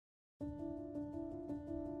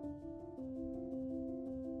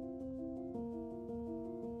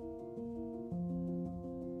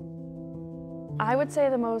I would say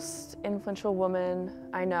the most influential woman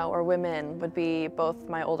I know, or women, would be both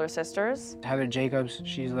my older sisters. Heather Jacobs,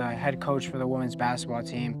 she's the head coach for the women's basketball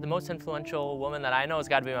team. The most influential woman that I know has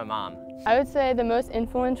got to be my mom. I would say the most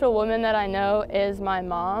influential woman that I know is my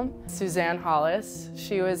mom. Suzanne Hollis.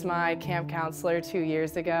 She was my camp counselor 2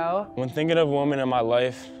 years ago. When thinking of a woman in my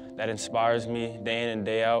life that inspires me day in and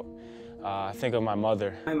day out, I think of my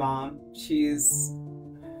mother. My mom, she's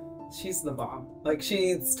the bomb. Like,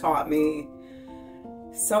 she's taught me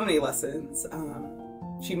so many lessons.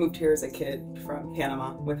 She moved here as a kid from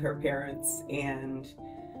Panama with her parents and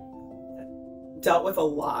dealt with a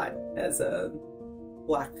lot as a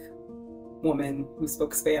Black woman who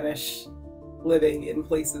spoke Spanish, living in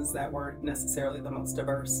places that weren't necessarily the most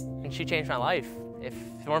diverse. And she changed my life. If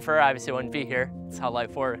it weren't for her, obviously I wouldn't be here. That's how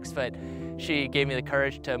life works. But she gave me the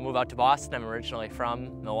courage to move out to Boston. I'm originally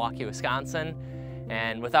from Milwaukee, Wisconsin.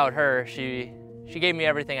 And without her, she gave me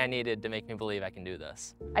everything I needed to make me believe I can do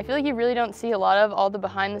this. I feel like you really don't see a lot of all the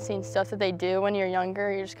behind the scenes stuff that they do when you're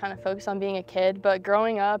younger. You're just kind of focused on being a kid, but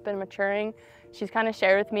growing up and maturing, she's kind of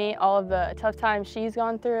shared with me all of the tough times she's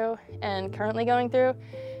gone through and currently going through.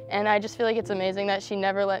 And I just feel like it's amazing that she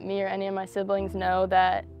never let me or any of my siblings know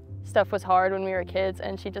that stuff was hard when we were kids,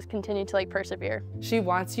 and she just continued to persevere. She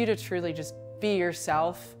wants you to truly just be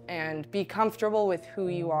yourself and be comfortable with who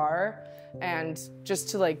you are, and just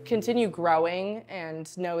to continue growing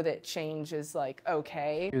and know that change is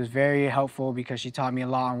okay. It was very helpful because she taught me a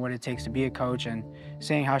lot on what it takes to be a coach, and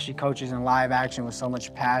seeing how she coaches in live action with so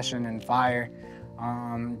much passion and fire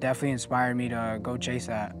definitely inspired me to go chase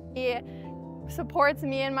that. She supports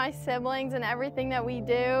me and my siblings in everything that we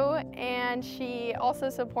do, and she also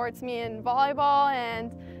supports me in volleyball,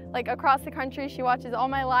 and across the country she watches all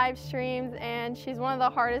my live streams, and she's one of the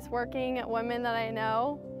hardest working women that I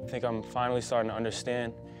know. I think I'm finally starting to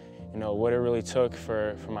understand, what it really took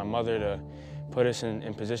for my mother to put us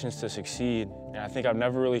in positions to succeed. And I think I've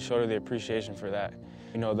never really showed her the appreciation for that.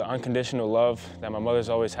 The unconditional love that my mother's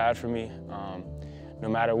always had for me. No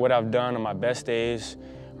matter what I've done on my best days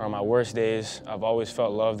or on my worst days, I've always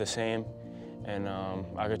felt love the same. And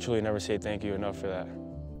I could truly never say thank you enough for that.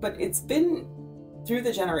 But it's been through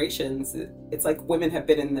the generations, it's like women have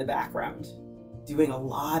been in the background doing a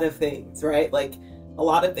lot of things, right? A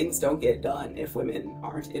lot of things don't get done if women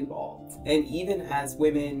aren't involved. And even as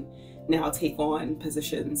women now take on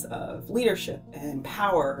positions of leadership and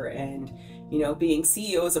power and, being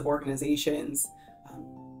CEOs of organizations,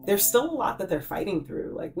 there's still a lot that they're fighting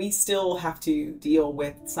through. We still have to deal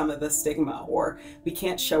with some of the stigma, or we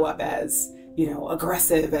can't show up as,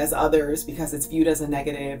 aggressive as others because it's viewed as a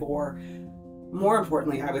negative, or more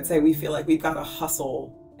importantly, I would say we feel like we've got to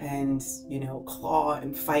hustle and, claw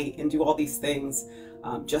and fight and do all these things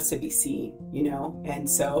just to be seen, And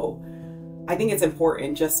so I think it's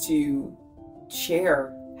important just to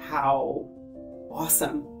share how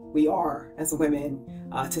awesome we are as women,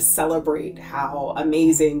 to celebrate how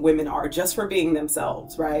amazing women are just for being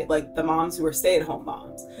themselves, right? The moms who are stay-at-home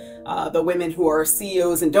moms, the women who are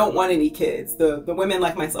CEOs and don't want any kids, the women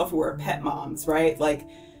like myself who are pet moms, right?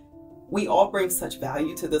 We all bring such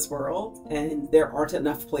value to this world, and there aren't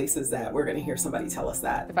enough places that we're gonna hear somebody tell us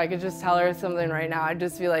that. If I could just tell her something right now, I'd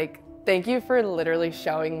just be like, thank you for literally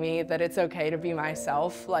showing me that it's okay to be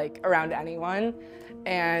myself, around anyone,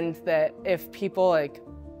 and that if people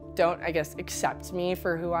don't, accept me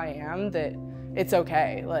for who I am, that it's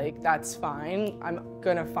okay, that's fine. I'm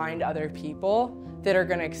gonna find other people that are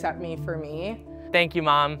gonna accept me for me. Thank you,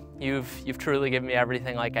 Mom. You've truly given me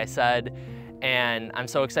everything, like I said. And I'm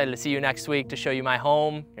so excited to see you next week to show you my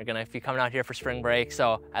home. You're gonna be coming out here for spring break,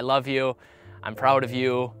 so I love you. I'm proud of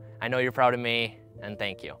you. I know you're proud of me, and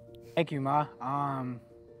thank you. Thank you, Ma.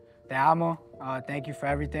 Te amo. Thank you for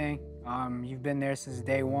everything. You've been there since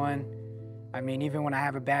day one. Even when I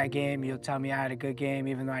have a bad game, you'll tell me I had a good game,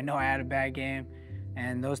 even though I know I had a bad game.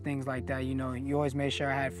 And those things like that, you always made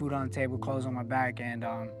sure I had food on the table, clothes on my back, and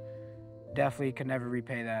definitely could never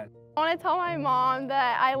repay that. I want to tell my mom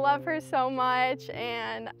that I love her so much,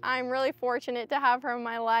 and I'm really fortunate to have her in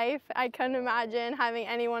my life. I couldn't imagine having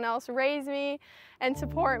anyone else raise me and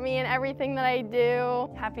support me in everything that I do.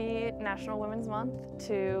 Happy National Women's Month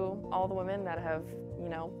to all the women that have,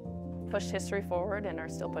 pushed history forward and are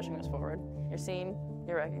still pushing us forward. You're seen,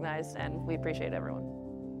 you're recognized, and we appreciate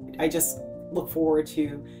everyone. I just look forward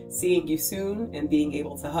to seeing you soon and being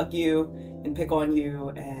able to hug you and pick on you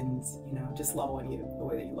and, just love on you the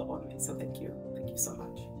way that you love on me. So thank you. Thank you so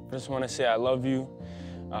much. I just want to say I love you.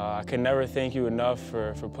 I can never thank you enough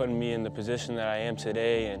for putting me in the position that I am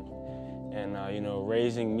today, and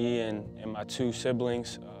raising me and my two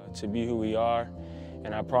siblings to be who we are.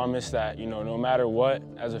 And I promise that, you know, no matter what,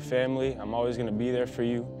 as a family, I'm always gonna be there for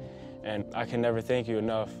you. And I can never thank you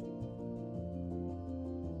enough.